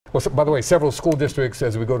Well, so, by the way, several school districts,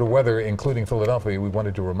 as we go to weather, including Philadelphia, we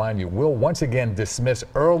wanted to remind you, will once again dismiss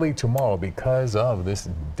early tomorrow because of this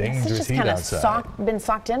dangerous heat outside. It's been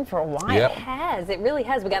socked in for a while. Yep. It has. It really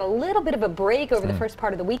has. We got a little bit of a break over the first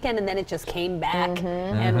part of the weekend, and then it just came back.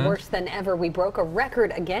 And worse than ever, we broke a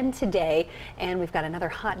record again today, and we've got another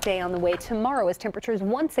hot day on the way tomorrow as temperatures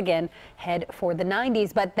once again head for the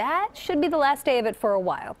 90s. But that should be the last day of it for a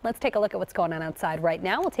while. Let's take a look at what's going on outside right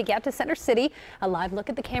now. We'll take you out to Center City, a live look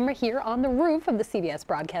at the camera here on the roof of the CBS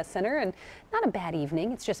Broadcast Center, and not a bad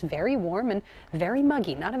evening. It's just very warm and very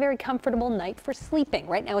muggy. Not a very comfortable night for sleeping.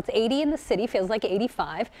 Right now it's 80 in the city, feels like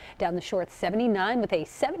 85. Down the shore it's 79 with a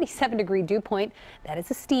 77-degree dew point. That is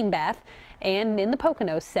a steam bath. And in the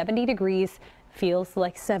Poconos, 70 degrees. Feels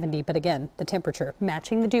like 70, but again, the temperature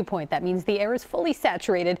matching the dew point. That means the air is fully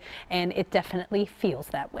saturated, and it definitely feels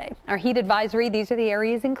that way. Our heat advisory, these are the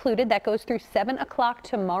areas included. That goes through 7 o'clock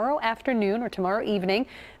tomorrow afternoon or tomorrow evening.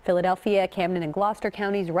 Philadelphia, Camden, and Gloucester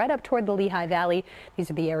counties right up toward the Lehigh Valley. These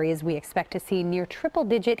are the areas we expect to see near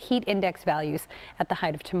triple-digit heat index values at the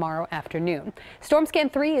height of tomorrow afternoon. Storm Scan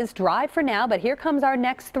 3 is dry for now, but here comes our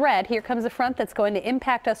next threat. Here comes a front that's going to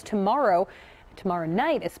impact us tomorrow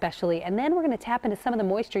night especially, and then we're going to tap into some of the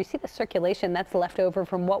moisture. You see the circulation that's left over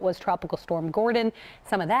from what was Tropical Storm Gordon.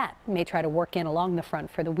 Some of that may try to work in along the front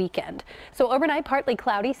for the weekend. So overnight, partly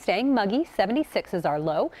cloudy, staying muggy. 76 is our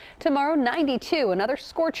low. Tomorrow, 92, another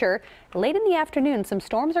scorcher. Late in the afternoon, some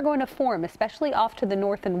storms are going to form, especially off to the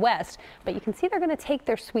north and west, but you can see they're going to take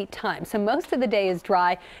their sweet time. So most of the day is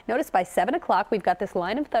dry. Notice by 7 o'clock, we've got this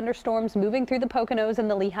line of thunderstorms moving through the Poconos and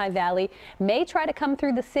the Lehigh Valley. May try to come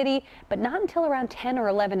through the city, but not until around 10 or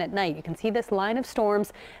 11 at night. You can see this line of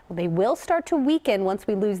storms. Well, they will start to weaken once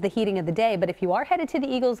we lose the heating of the day, but if you are headed to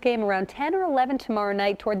the Eagles game around 10 or 11 tomorrow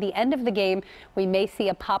night, toward the end of the game, we may see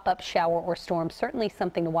a pop-up shower or storm. Certainly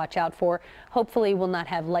something to watch out for. Hopefully we'll not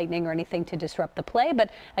have lightning or anything to disrupt the play,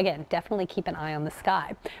 but again, definitely keep an eye on the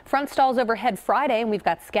sky. Front stalls overhead Friday, and we've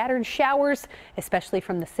got scattered showers, especially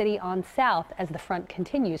from the city on south as the front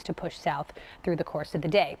continues to push south through the course of the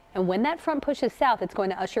day. And when that front pushes south, it's going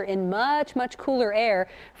to usher in much cooler air.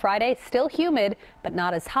 Friday, still humid, but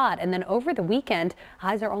not as hot. And then over the weekend,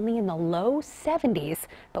 highs are only in the low 70s,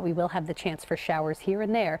 but we will have the chance for showers here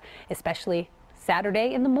and there, especially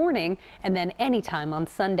Saturday in the morning and then anytime on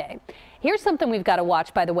Sunday. Here's something we've got to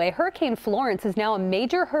watch, by the way. Hurricane Florence is now a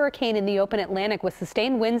major hurricane in the open Atlantic with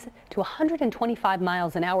sustained winds to 125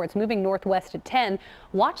 miles an hour. It's moving northwest at 10.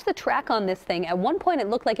 Watch the track on this thing. At one point, it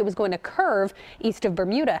looked like it was going to curve east of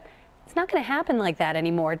Bermuda. It's not going to happen like that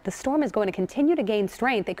anymore. The storm is going to continue to gain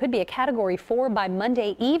strength. It could be a Category 4 by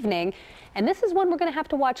Monday evening. And this is one we're going to have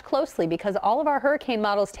to watch closely because all of our hurricane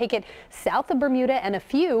models take it south of Bermuda and a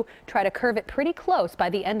few try to curve it pretty close by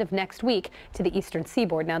the end of next week to the eastern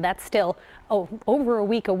seaboard. Now that's still over a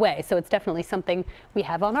week away, so it's definitely something we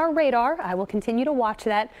have on our radar. I will continue to watch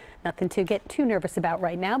that. Nothing to get too nervous about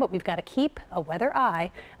right now, but we've got to keep a weather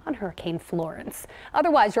eye on Hurricane Florence.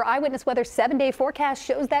 Otherwise, your Eyewitness Weather 7-day forecast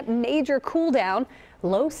shows that major cool down.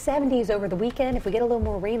 Low 70s over the weekend. If we get a little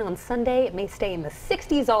more rain on Sunday, it may stay in the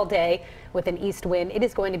 60s all day with an east wind. It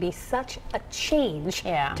is going to be such a change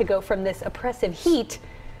to go from this oppressive heat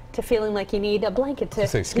to feeling like you need a blanket to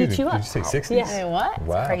heat you up. Did you say 60s? Yeah. What?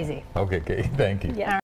 Wow. It's crazy. Okay, thank you. Yeah.